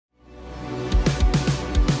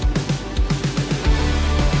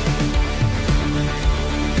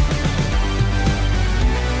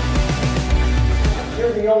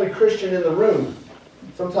Christian in the room.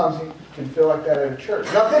 Sometimes you can feel like that at a church.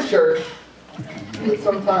 Not this church, but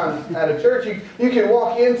sometimes at a church. You can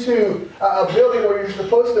walk into a building where you're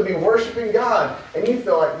supposed to be worshiping God, and you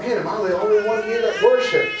feel like, man, am I the only one here that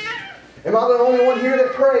worships? Am I the only one here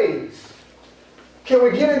that prays? Can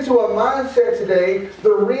we get into a mindset today,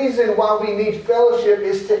 the reason why we need fellowship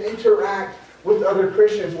is to interact with other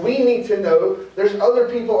Christians. We need to know there's other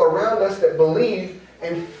people around us that believe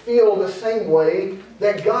and feel the same way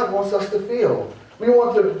that God wants us to feel. We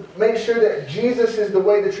want to make sure that Jesus is the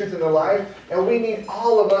way, the truth, and the life, and we need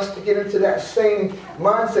all of us to get into that same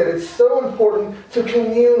mindset. It's so important to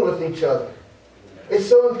commune with each other. It's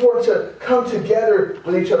so important to come together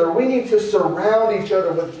with each other. We need to surround each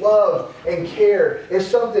other with love and care. If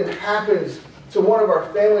something happens to one of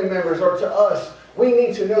our family members or to us, we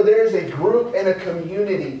need to know there's a group and a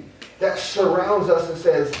community that surrounds us and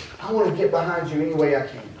says, I want to get behind you any way I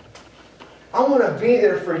can. I want to be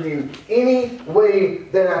there for you any way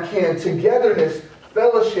that I can. Togetherness,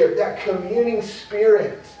 fellowship, that communing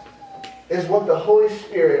spirit is what the Holy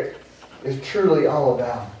Spirit is truly all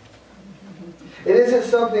about. It isn't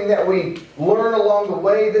something that we learn along the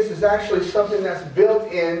way. This is actually something that's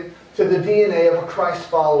built in to the DNA of a Christ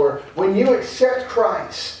follower. When you accept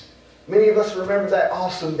Christ, many of us remember that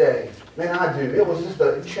awesome day. Man, I do.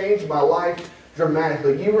 It changed my life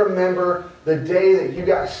dramatically. You remember the day that you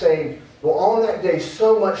got saved. Well, on that day,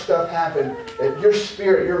 so much stuff happened that your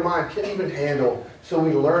spirit, your mind can't even handle. So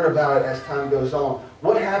we learn about it as time goes on.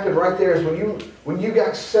 What happened right there is when you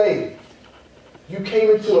got saved, you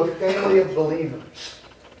came into a family of believers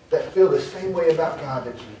that feel the same way about God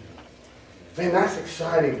that you do. Man, that's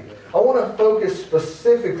exciting. I want to focus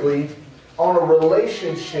specifically on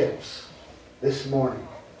relationships this morning.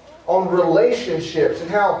 On relationships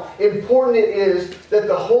and how important it is that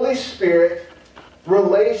the Holy Spirit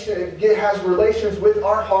has relations with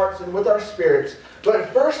our hearts and with our spirits. But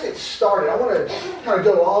first it started. I want to kind of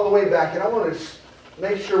go all the way back, and I want to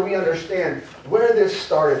make sure we understand where this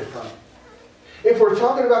started from. If we're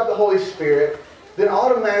talking about the Holy Spirit, then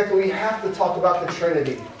automatically we have to talk about the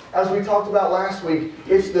Trinity. As we talked about last week,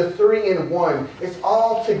 it's the 3-in-1. It's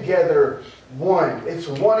all together one. It's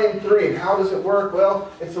 1 in 3. And how does it work?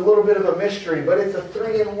 Well, it's a little bit of a mystery, but it's a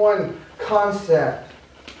 3-in-1 concept.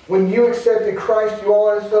 When you accepted Christ, you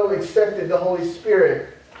also accepted the Holy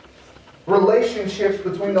Spirit. Relationships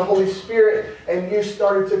between the Holy Spirit and you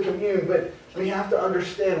started to commune, but we have to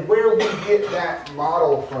understand where we get that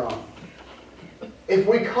model from. If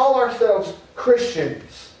we call ourselves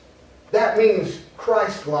Christians, that means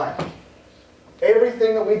Christ-like.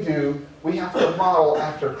 Everything that we do, we have to model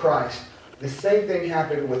after Christ. The same thing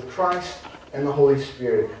happened with Christ and the Holy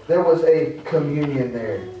Spirit. There was a communion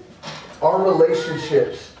there. Our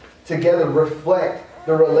relationships together reflect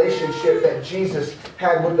the relationship that Jesus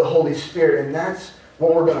had with the Holy Spirit, and that's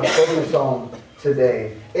what we're going to focus on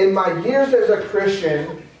today. In my years as a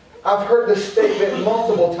Christian, I've heard this statement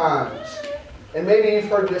multiple times. And maybe you've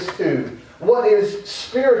heard this too. What is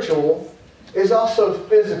spiritual is also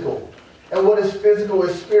physical. And what is physical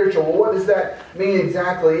is spiritual. Well, what does that mean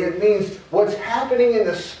exactly? It means what's happening in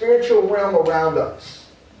the spiritual realm around us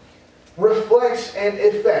reflects and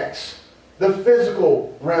affects the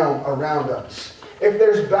physical realm around us. If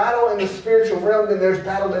there's battle in the spiritual realm, then there's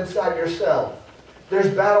battle inside yourself. There's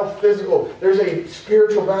battle physical. There's a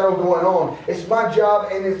spiritual battle going on. It's my job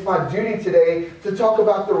and it's my duty today to talk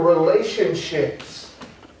about the relationships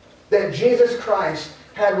that Jesus Christ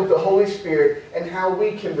had with the Holy Spirit and how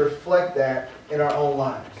we can reflect that in our own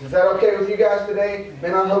lives. Is that okay with you guys today?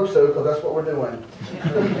 Man, I hope so, because that's what we're doing.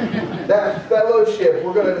 That fellowship,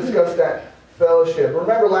 we're going to discuss that fellowship.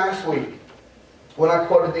 Remember last week when I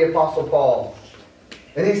quoted the Apostle Paul,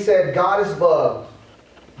 and he said, God is love,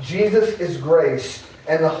 Jesus is grace,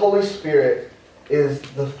 and the Holy Spirit is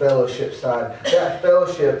the fellowship side. That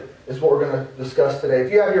fellowship is what we're going to discuss today.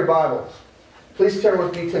 If you have your Bibles, please turn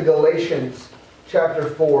with me to Galatians chapter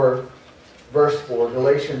 4, verse 4.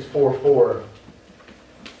 Galatians 4:4.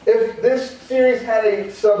 If this series had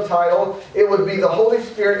a subtitle, it would be The Holy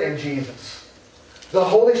Spirit and Jesus. The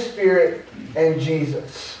Holy Spirit and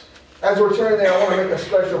Jesus. As we're turning there, I want to make a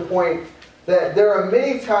special point that there are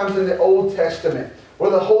many times in the Old Testament where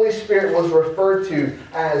the Holy Spirit was referred to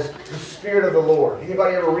as the Spirit of the Lord.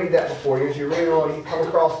 Anybody ever read that before? As you read along, you come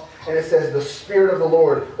across and it says the Spirit of the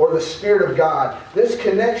Lord or the Spirit of God. This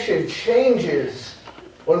connection changes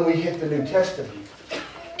when we hit the New Testament.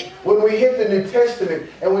 When we hit the New Testament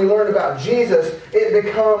and we learn about Jesus, it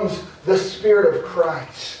becomes the Spirit of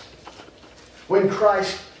Christ. When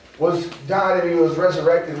Christ died and He was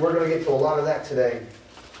resurrected, we're going to get to a lot of that today.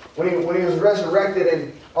 when he was resurrected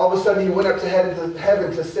and all of a sudden he went up to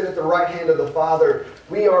heaven to sit at the right hand of the Father.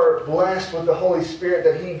 We are blessed with the Holy Spirit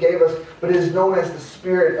that he gave us, but it is known as the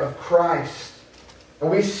Spirit of Christ. And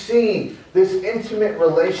we see this intimate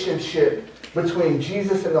relationship between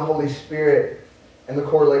Jesus and the Holy Spirit and the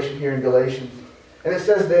correlation here in Galatians. And it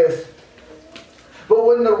says this, "But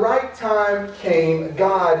when the right time came,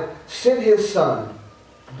 God sent his Son,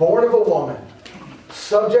 born of a woman,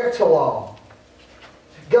 subject to law.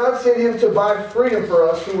 God sent him to buy freedom for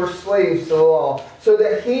us who were slaves to the law, so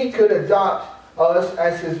that he could adopt us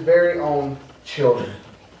as his very own children.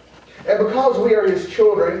 And because we are his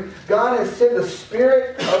children, God has sent the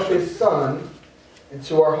Spirit of his Son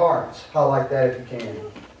into our hearts." Highlight that if you can.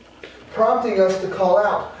 "Prompting us to call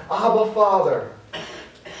out, 'Abba, Father.'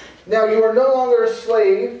 Now you are no longer a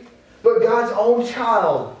slave, but God's own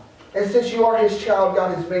child. And since you are his child,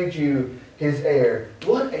 God has made you his heir."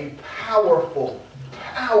 What a powerful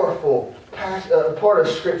part of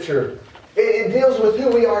Scripture. It deals with who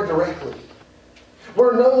we are directly.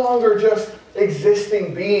 We're no longer just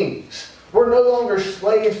existing beings. We're no longer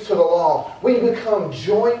slaves to the law. We become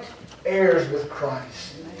joint heirs with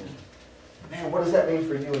Christ. Man, what does that mean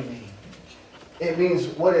for you and me? It means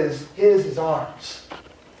what is his is ours.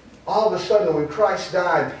 All of a sudden, when Christ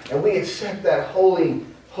died and we accept that holy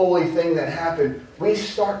thing that happened, we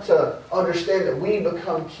start to understand that we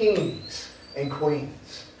become kings and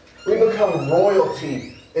queens. We become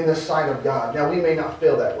royalty in the sight of God. Now, we may not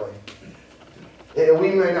feel that way.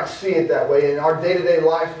 We may not see it that way. And our day-to-day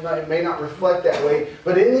life may not reflect that way.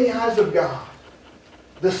 But in the eyes of God,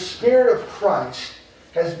 the Spirit of Christ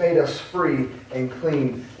has made us free and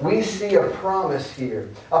clean. We see a promise here.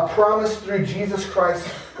 A promise through Jesus Christ's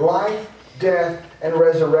life, death, and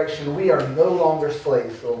resurrection. We are no longer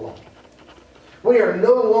slaves to the law. We are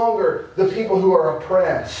no longer the people who are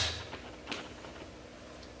oppressed.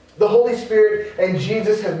 The Holy Spirit and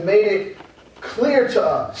Jesus have made it clear to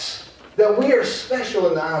us that we are special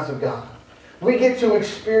in the eyes of God. We get to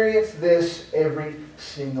experience this every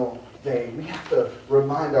single day. We have to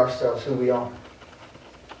remind ourselves who we are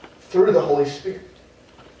through the Holy Spirit.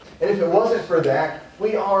 And if it wasn't for that,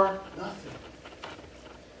 we are nothing.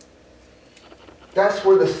 That's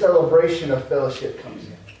where the celebration of fellowship comes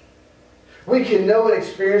in. We can know and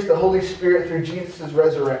experience the Holy Spirit through Jesus'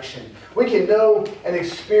 resurrection. We can know and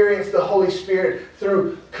experience the Holy Spirit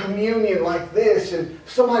through communion like this, and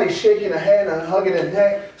somebody shaking a hand and hugging a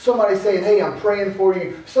neck, somebody saying, "Hey, I'm praying for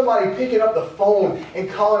you," somebody picking up the phone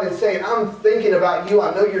and calling and saying, "I'm thinking about you.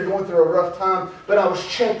 I know you're going through a rough time, but I was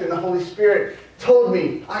checked and the Holy Spirit told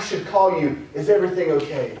me I should call you. Is everything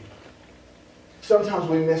okay?" Sometimes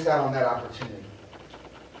we miss out on that opportunity.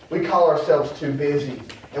 We call ourselves too busy,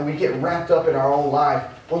 and we get wrapped up in our own life.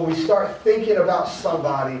 When we start thinking about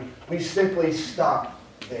somebody, we simply stop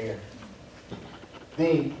there.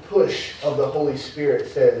 The push of the Holy Spirit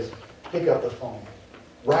says, pick up the phone,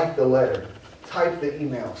 write the letter, type the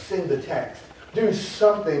email, send the text. Do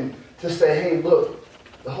something to say, "Hey, look,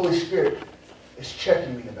 the Holy Spirit is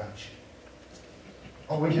checking me about you."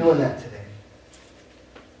 Are we doing that today?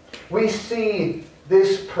 We see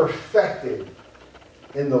this perfected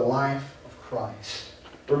in the life of Christ.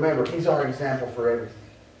 Remember, he's our example for everything.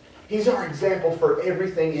 He's our example for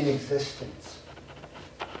everything in existence.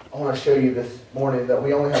 I want to show you this morning that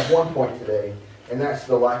we only have one point today, and that's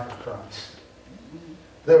the life of Christ.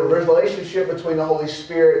 The relationship between the Holy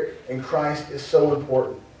Spirit and Christ is so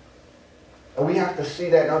important. And we have to see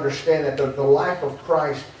that and understand that the life of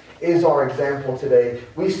Christ is our example today.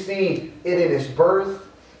 We see it in his birth,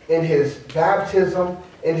 in his baptism,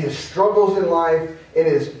 in his struggles in life, in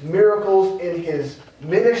his miracles, in his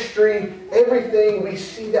ministry, everything. We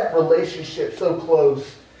see that relationship so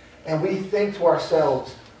close. And we think to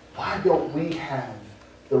ourselves, why don't we have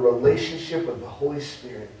the relationship with the Holy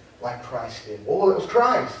Spirit like Christ did? Well, it was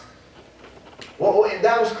Christ. Well,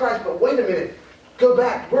 that was Christ. But wait a minute. Go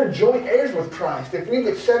back. We're joint heirs with Christ. If we've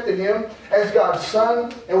accepted him as God's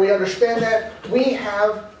Son, and we understand that, we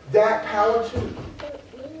have that power too.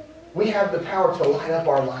 We have the power to light up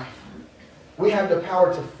our life. We have the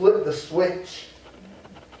power to flip the switch.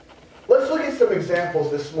 Let's look at some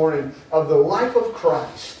examples this morning of the life of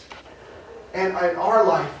Christ and our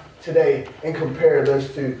life today and compare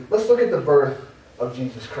those two. Let's look at the birth of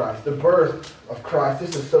Jesus Christ. The birth of Christ.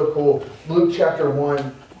 This is so cool. Luke chapter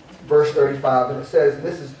 1, verse 35. And it says, and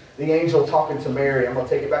this is the angel talking to Mary. I'm going to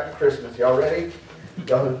take it back to Christmas. Y'all ready?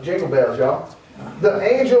 Y'all jingle bells, y'all. The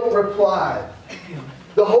angel replied,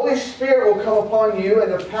 "The Holy Spirit will come upon you,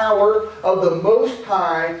 and the power of the Most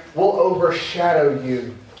High will overshadow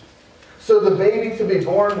you. So the baby to be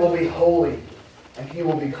born will be holy, and he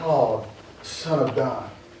will be called Son of God."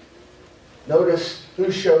 Notice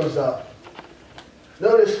who shows up.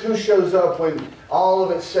 Notice who shows up when all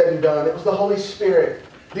of it's said and done. It was the Holy Spirit.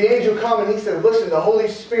 The angel come and he said, listen, the Holy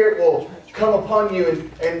Spirit will come upon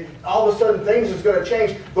you, and all of a sudden things is going to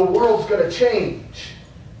change. The world's going to change.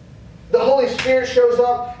 The Holy Spirit shows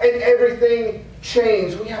up and everything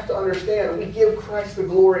changed. We have to understand. We give Christ the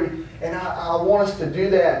glory, and I want us to do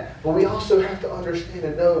that. But we also have to understand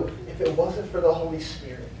and know, if it wasn't for the Holy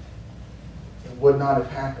Spirit, it would not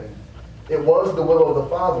have happened. It was the will of the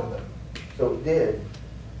Father, though. So it did.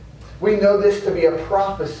 We know this to be a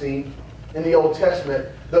prophecy in the Old Testament.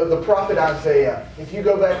 The prophet Isaiah, if you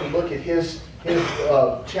go back and look at his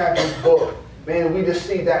chapter book, man, we just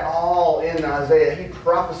see that all in Isaiah. He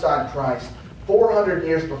prophesied Christ 400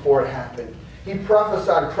 years before it happened. He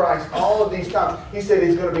prophesied Christ all of these times. He said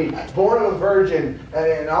he's going to be born of a virgin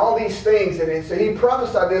and all these things. And so he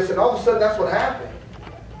prophesied this, and all of a sudden that's what happened.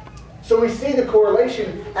 So we see the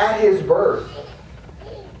correlation at his birth.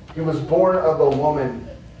 He was born of a woman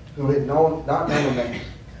who had not known a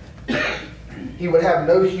man. He would have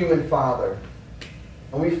no human father.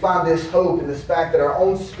 And we find this hope in this fact that our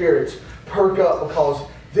own spirits perk up, because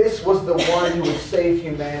this was the one who would save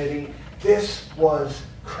humanity. This was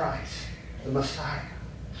Christ, the Messiah.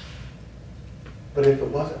 But if it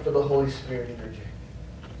wasn't for the Holy Spirit, he rejected.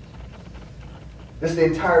 This is the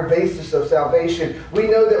entire basis of salvation. We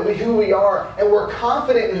know that who we are, and we're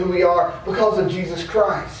confident in who we are because of Jesus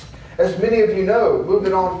Christ. As many of you know,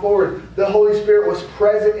 moving on forward, the Holy Spirit was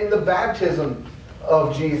present in the baptism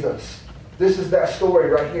of Jesus. This is that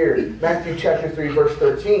story right here. Matthew chapter 3, verse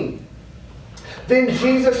 13. Then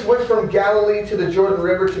Jesus went from Galilee to the Jordan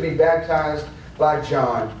River to be baptized by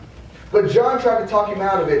John. But John tried to talk him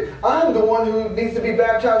out of it. I'm the one who needs to be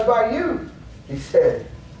baptized by you, he said.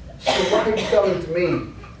 So why are you coming to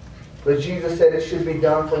me? But Jesus said it should be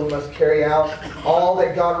done, for we must carry out all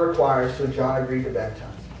that God requires. So John agreed to baptize him.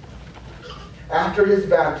 After his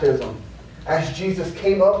baptism, as Jesus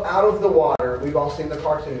came up out of the water, we've all seen the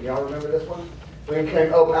cartoon. Y'all remember this one? When he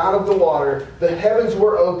came up out of the water, the heavens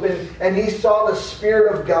were open, and he saw the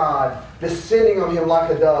Spirit of God descending on him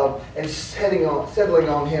like a dove and settling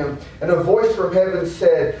on him. And a voice from heaven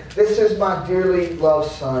said, "This is my dearly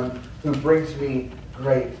loved Son, who brings me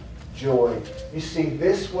great joy." You see,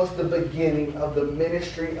 this was the beginning of the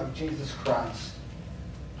ministry of Jesus Christ.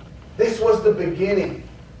 This was the beginning.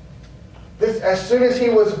 As soon as he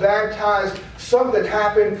was baptized, something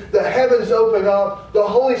happened. The heavens opened up. The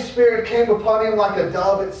Holy Spirit came upon him like a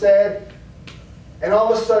dove, it said. And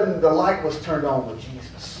all of a sudden, the light was turned on with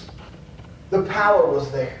Jesus. The power was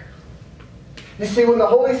there. You see, when the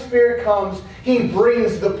Holy Spirit comes, he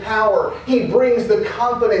brings the power. He brings the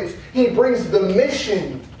confidence. He brings the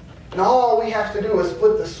mission. And all we have to do is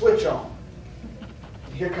flip the switch on.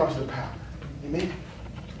 And here comes the power. Amen?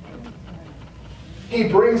 He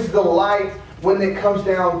brings the light when it comes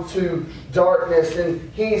down to darkness. And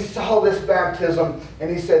he saw this baptism and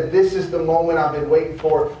he said, this is the moment I've been waiting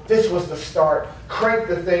for. This was the start. Crank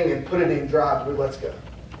the thing and put it in drive. Let's go.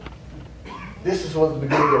 This is what the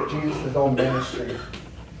beginning of Jesus' own ministry.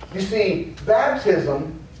 You see,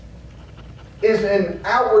 baptism is an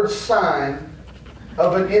outward sign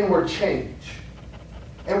of an inward change.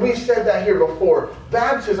 And we've said that here before.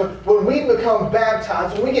 Baptism, when we become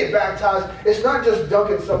baptized, when we get baptized, it's not just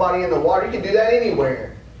dunking somebody in the water. You can do that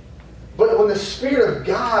anywhere. But when the Spirit of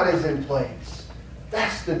God is in place,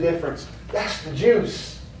 that's the difference. That's the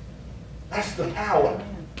juice. That's the power.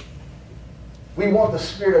 We want the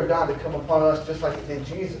Spirit of God to come upon us just like it did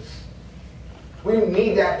Jesus. We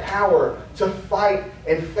need that power to fight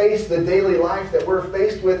and face the daily life that we're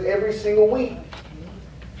faced with every single week.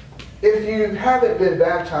 If you haven't been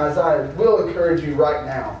baptized, I will encourage you right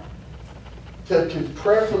now to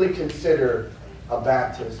prayerfully consider a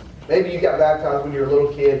baptism. Maybe you got baptized when you were a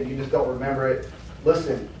little kid and you just don't remember it.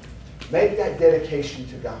 Listen, make that dedication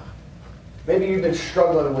to God. Maybe you've been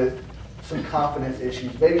struggling with some confidence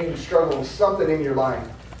issues. Maybe you've been struggling with something in your life.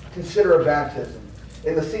 Consider a baptism.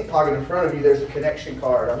 In the seat pocket in front of you, there's a connection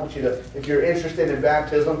card. I want you to, if you're interested in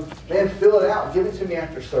baptism, man, fill it out. Give it to me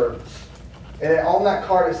after service. And on that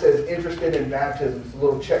card it says, interested in baptism. It's a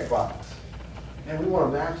little checkbox. And we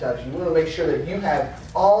want to baptize you. We want to make sure that you have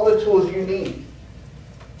all the tools you need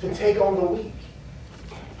to take on the week.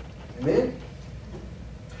 Amen?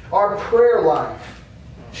 Our prayer life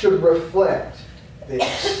should reflect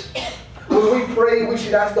this. When we pray, we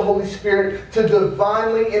should ask the Holy Spirit to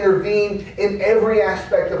divinely intervene in every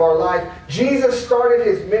aspect of our life. Jesus started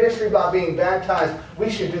his ministry by being baptized.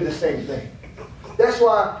 We should do the same thing. That's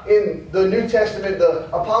why in the New Testament, the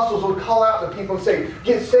apostles would call out to people and say,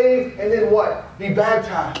 get saved, and then what? Be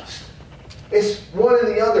baptized. It's one and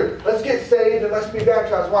the other. Let's get saved and let's be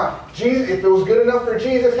baptized. Why? Jesus, if it was good enough for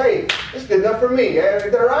Jesus, hey, it's good enough for me.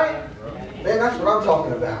 Is that right? Man, that's what I'm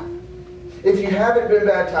talking about. If you haven't been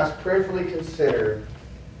baptized, prayerfully consider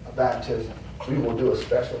a baptism. We will do a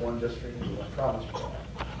special one just for you. I promise you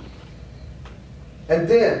that. And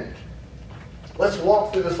then, let's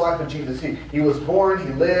walk through this life of Jesus. He was born,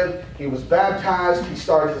 he lived, he was baptized, he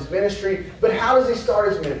started his ministry. But how does he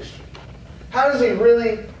start his ministry? How does he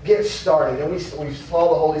really get started? And we saw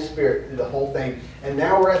the Holy Spirit through the whole thing. And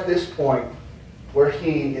now we're at this point where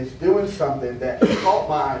he is doing something that caught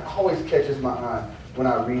my eye, always catches my eye when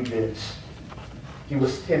I read this. He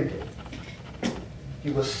was tempted.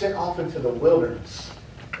 He was sent off into the wilderness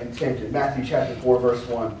and tempted. Matthew chapter 4, verse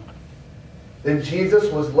 1. Then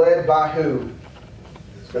Jesus was led by who?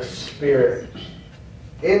 The Spirit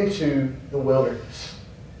into the wilderness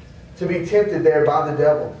to be tempted there by the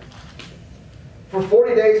devil. For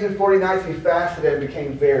 40 days and 40 nights he fasted and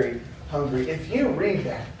became very hungry. If you read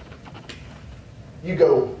that, you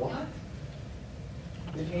go, what?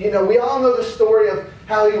 You know, we all know the story of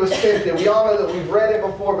how he was tempted. We all know that we've read it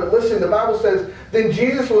before. But listen, the Bible says, then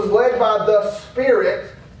Jesus was led by the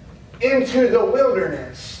Spirit into the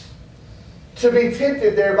wilderness to be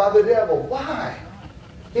tempted there by the devil. Why?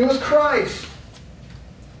 He was Christ.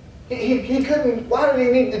 He couldn't, why did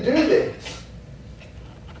he need to do this?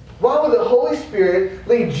 Why would the Holy Spirit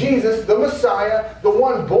lead Jesus, the Messiah, the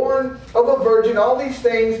one born of a virgin, all these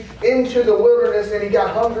things, into the wilderness, and he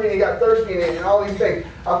got hungry and he got thirsty and all these things?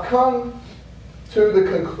 I've come to the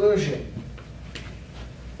conclusion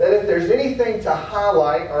that if there's anything to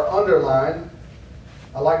highlight or underline,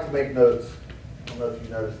 I like to make notes. I don't know if you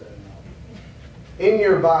noticed that or not. In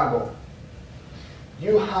your Bible,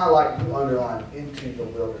 you highlight, you underline, into the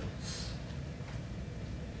wilderness.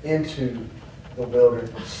 Into the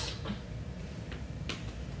wilderness.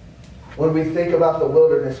 When we think about the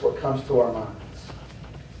wilderness, what comes to our minds?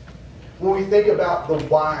 When we think about the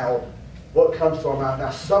wild, what comes to our mind? Now,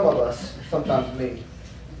 some of us, sometimes me,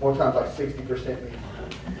 more times like 60% me,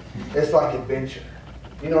 it's like adventure.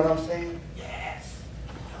 You know what I'm saying? Yes.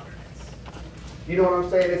 You know what I'm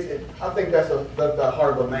saying? I think that's the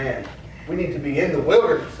heart of a man. We need to be in the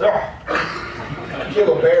wilderness.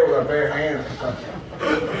 Kill a bear with our bare hands or something.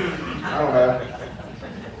 I don't know.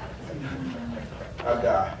 I'd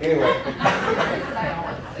die. Anyway.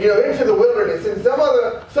 You know, into the wilderness. And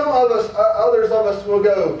others of us will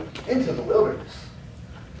go, into the wilderness.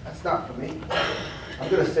 That's not for me. I'm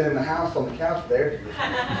going to sit in the house on the couch there.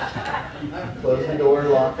 Close the door,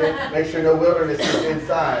 lock it. Make sure no wilderness is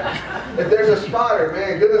inside. If there's a spider,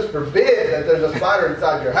 man, goodness forbid that there's a spider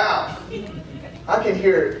inside your house. I can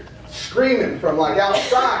hear it screaming from like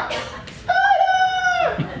outside.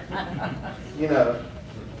 Spider! You know,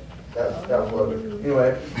 that was Logan.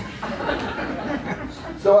 Anyway.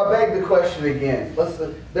 So I beg the question again.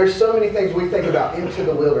 There's so many things we think about into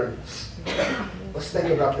the wilderness. Let's think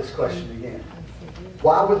about this question again.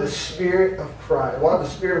 Why would the Spirit of Christ, why would the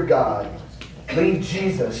Spirit of God lead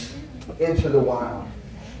Jesus into the wild?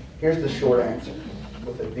 Here's the short answer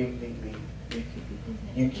with a deep, deep meaning.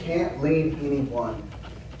 You can't lead anyone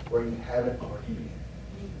where you haven't already been.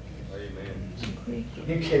 Amen.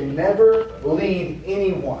 You can never lead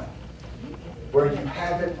anyone where you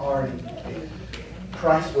haven't already been.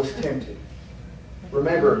 Christ was tempted.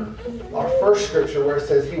 Remember our first scripture where it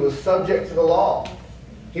says he was subject to the law.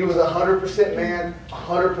 He was 100% man,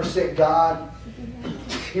 100% God.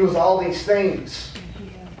 He was all these things.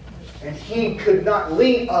 And he could not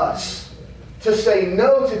lead us to say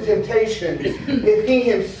no to temptation if he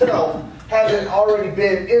himself hadn't already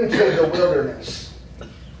been into the wilderness.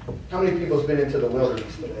 How many people have been into the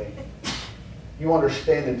wilderness today? You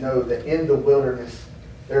understand and know that in the wilderness,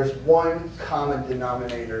 there's one common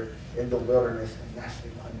denominator in the wilderness, and that's the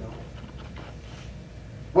unknown.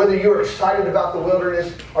 Whether you're excited about the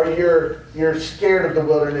wilderness or you're scared of the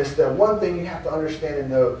wilderness, the one thing you have to understand and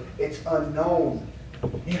know, it's unknown.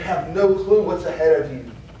 You have no clue what's ahead of you.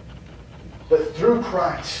 But through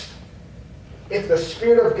Christ, if the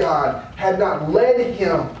Spirit of God had not led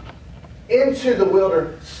him into the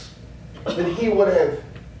wilderness, then he would have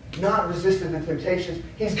not resisted the temptations.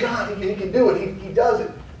 He's God. He can do it. He does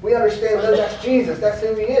it. We understand that that's Jesus. That's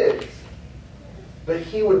who he is. But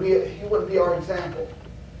he wouldn't be our example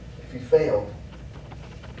if he failed.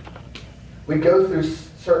 We go through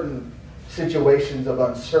certain situations of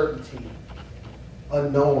uncertainty,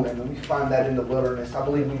 unknown, and we find that in the wilderness. I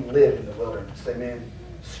believe we live in the wilderness. Amen.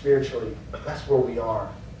 Spiritually, that's where we are.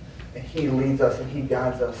 And he leads us and he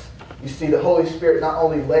guides us. You see, the Holy Spirit not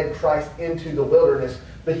only led Christ into the wilderness,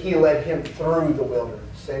 but he led him through the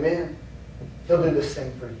wilderness. Amen. He'll do the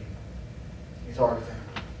same for you. He's always there.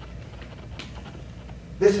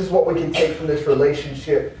 This is what we can take from this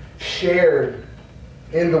relationship shared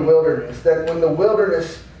in the wilderness. That when the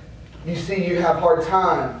wilderness, you see you have hard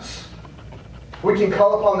times, we can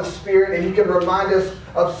call upon the Spirit and He can remind us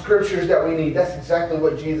of scriptures that we need. That's exactly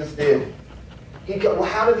what Jesus did.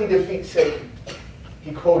 How did He defeat Satan?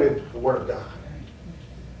 He quoted the Word of God.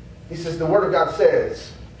 He says, the Word of God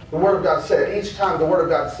says. The Word of God said. Each time the Word of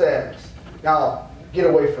God says. Now, get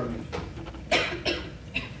away from me.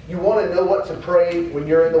 You want to know what to pray when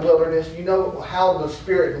you're in the wilderness? You know how the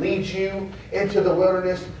Spirit leads you into the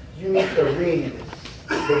wilderness? You need to read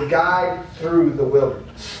the guide through the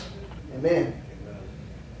wilderness. Amen.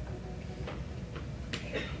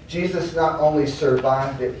 Jesus not only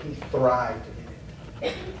survived it, He thrived in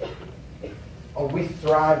it. Are we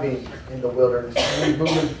thriving in the wilderness? Are we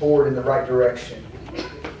moving forward in the right direction?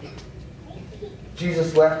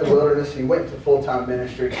 Jesus left the wilderness. He went to full-time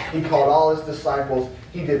ministry. He called all His disciples.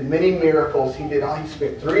 He did many miracles. He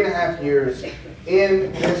spent 3.5 years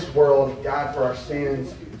in this world. He died for our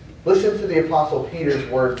sins. Listen to the Apostle Peter's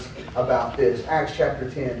words about this. Acts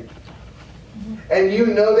chapter 10. And you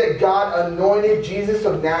know that God anointed Jesus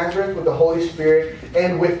of Nazareth with the Holy Spirit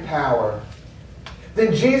and with power.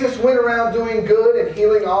 Then Jesus went around doing good and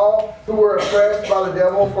healing all who were oppressed by the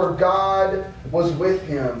devil, for God was with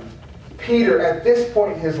Him. Peter, at this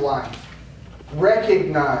point in his life,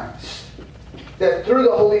 recognized that through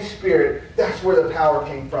the Holy Spirit, that's where the power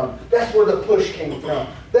came from. That's where the push came from.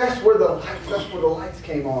 That's where the lights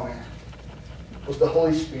came on at. Was the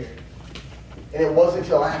Holy Spirit. And it wasn't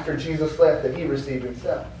until after Jesus left that He received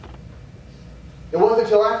Himself. It wasn't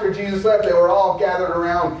until after Jesus left they were all gathered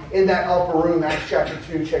around in that upper room, Acts chapter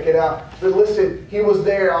 2, check it out. But listen, He was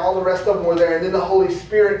there, all the rest of them were there, and then the Holy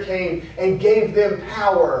Spirit came and gave them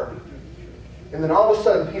power. And then all of a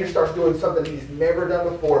sudden, Peter starts doing something he's never done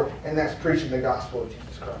before, and that's preaching the gospel of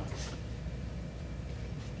Jesus Christ.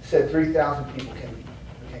 It said 3,000 people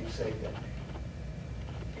became saved that day.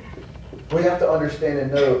 We have to understand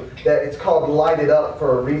and know that it's called lighted up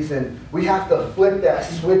for a reason. We have to flip that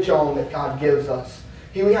switch on that God gives us.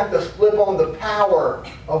 We have to flip on the power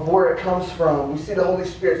of where it comes from. We see the Holy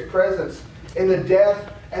Spirit's presence in the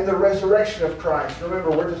death and the resurrection of Christ. Remember,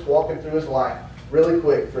 we're just walking through His life really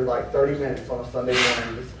quick for like 30 minutes on a Sunday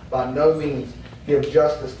morning. This by no means give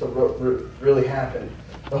justice to what really happened.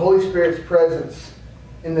 The Holy Spirit's presence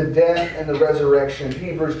in the death and the resurrection.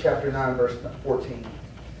 Hebrews chapter 9, verse 14.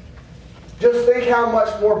 Just think how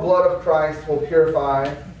much more blood of Christ will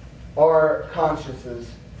purify our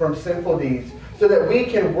consciences from sinful deeds so that we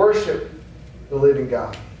can worship the living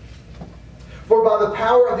God. For by the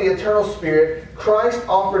power of the eternal Spirit, Christ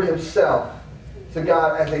offered Himself to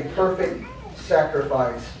God as a perfect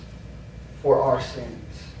sacrifice for our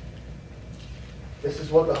sins. This is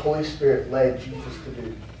what the Holy Spirit led Jesus to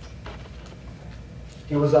do.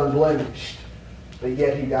 He was unblemished, but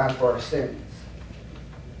yet He died for our sins.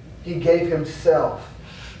 He gave Himself,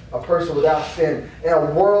 a person without sin, in a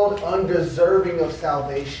world undeserving of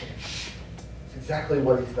salvation. It's exactly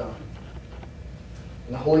what He's done.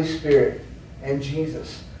 And the Holy Spirit and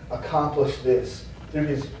Jesus accomplished this through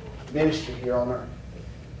His ministry here on earth.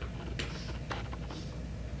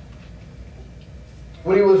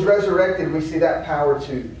 When He was resurrected, we see that power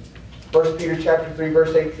too. 1 Peter chapter 3,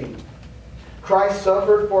 verse 18. Christ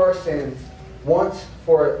suffered for our sins once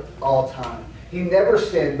for all time. He never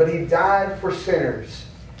sinned, but He died for sinners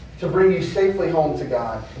to bring you safely home to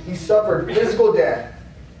God. He suffered physical death,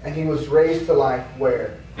 and He was raised to life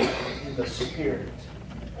where? In the Spirit.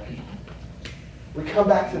 We come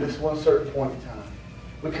back to this one certain point in time.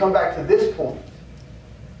 We come back to this point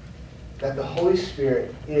that the Holy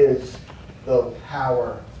Spirit is the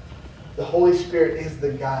power. The Holy Spirit is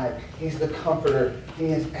the guide. He's the comforter. He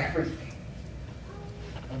is everything.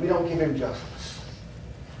 And we don't give Him justice.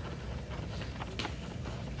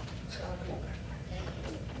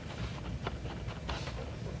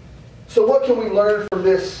 So what can we learn from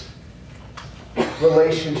this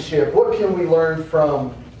relationship? What can we learn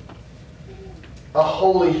from a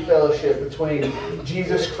holy fellowship between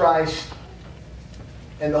Jesus Christ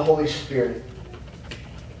and the Holy Spirit?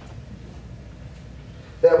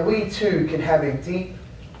 That we too can have a deep,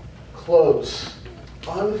 close,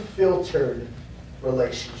 unfiltered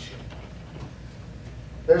relationship.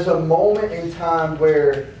 There's a moment in time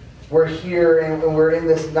where we're here and we're in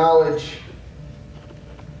this knowledge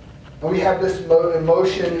and we have this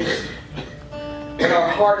emotions and our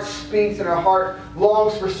heart speaks and our heart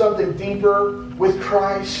longs for something deeper with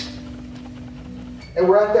Christ. And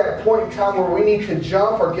we're at that point in time where we need to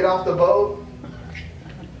jump or get off the boat.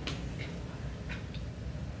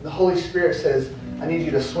 The Holy Spirit says, I need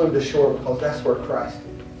you to swim to shore because that's where Christ is.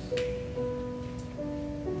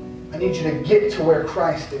 I need you to get to where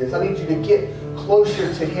Christ is. I need you to get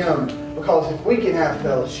closer to Him because if we can have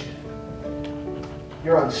fellowship,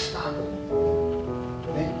 you're unstoppable.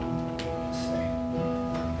 Amen? Stay.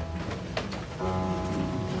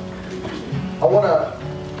 I want to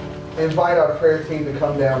invite our prayer team to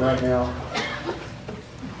come down right now.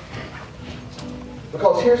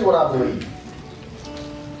 Because here's what I believe.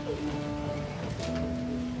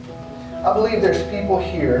 I believe there's people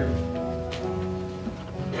here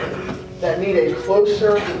that need a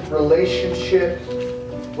closer relationship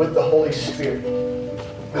with the Holy Spirit.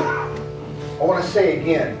 I want to say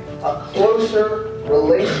again, a closer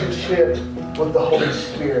relationship with the Holy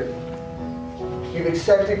Spirit. You've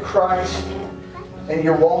accepted Christ and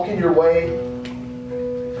you're walking your way.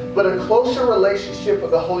 But a closer relationship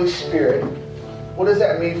with the Holy Spirit, what does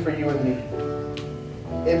that mean for you and me?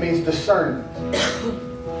 It means discernment.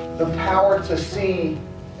 The power to see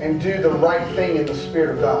and do the right thing in the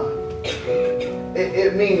Spirit of God.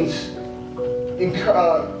 It means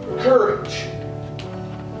courage.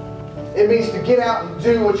 It means to get out and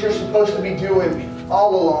do what you're supposed to be doing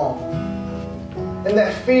all along. And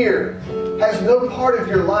that fear has no part of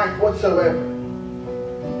your life whatsoever.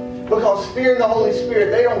 Because fear and the Holy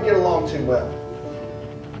Spirit, they don't get along too well.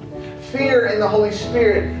 Fear and the Holy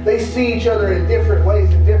Spirit, they see each other in different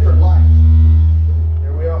ways, in different lights.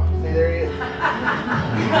 There we are. See, there he is.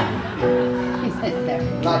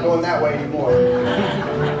 Not going that way anymore.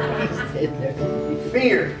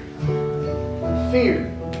 Fear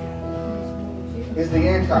is the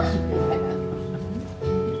anti-spirit.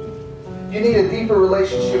 You need a deeper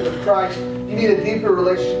relationship with Christ. You need a deeper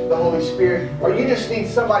relationship with the Holy Spirit. Or you just need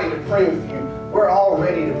somebody to pray with you. We're all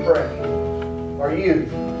ready to pray. Are you?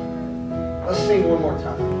 Let's sing one more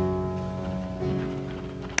time.